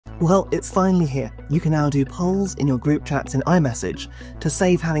Well, it's finally here. You can now do polls in your group chats in iMessage to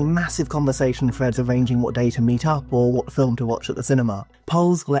save having massive conversation threads arranging what day to meet up or what film to watch at the cinema.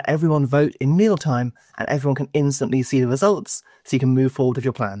 Polls will let everyone vote in real time and everyone can instantly see the results so you can move forward with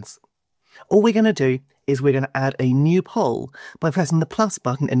your plans. All we're going to do is we're going to add a new poll by pressing the plus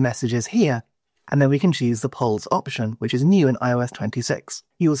button in Messages here, and then we can choose the polls option, which is new in iOS 26.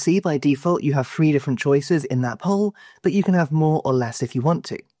 You'll see by default you have 3 different choices in that poll, but you can have more or less if you want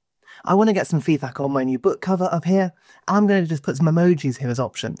to. I want to get some feedback on my new book cover up here. I'm going to just put some emojis here as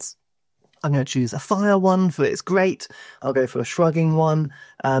options. I'm going to choose a fire one for it's great. I'll go for a shrugging one.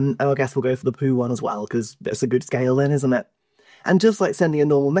 And I guess we'll go for the poo one as well, because that's a good scale then, isn't it? And just like sending a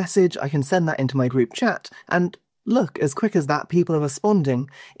normal message, I can send that into my group chat. And look, as quick as that, people are responding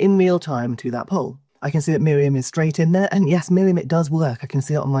in real time to that poll. I can see that Miriam is straight in there. And yes, Miriam, it does work. I can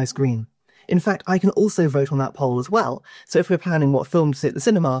see it on my screen. In fact, I can also vote on that poll as well, so if we're planning what film to see at the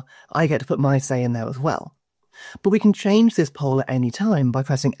cinema, I get to put my say in there as well. But we can change this poll at any time by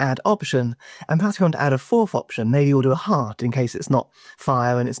pressing Add Option, and perhaps we want to add a 4th option. Maybe we'll do a heart in case it's not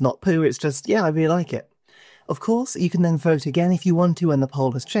fire and it's not poo, it's just, yeah, I really like it. Of course, you can then vote again if you want to when the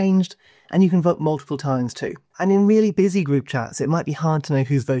poll has changed, and you can vote multiple times too. And in really busy group chats, it might be hard to know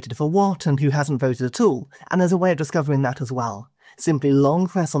who's voted for what and who hasn't voted at all, and there's a way of discovering that as well. Simply long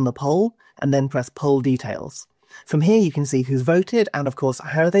press on the poll, and then press Poll Details. From here you can see who's voted, and of course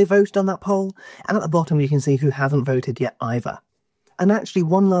how they voted on that poll, and at the bottom you can see who hasn't voted yet either. And actually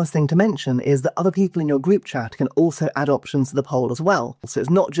one last thing to mention is that other people in your group chat can also add options to the poll as well. So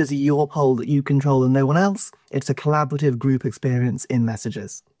it's not just your poll that you control and no one else, it's a collaborative group experience in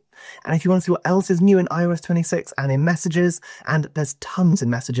Messages. And if you want to see what else is new in iOS 26 and in Messages, and there's tons in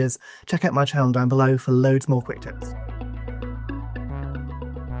Messages, check out my channel down below for loads more quick tips.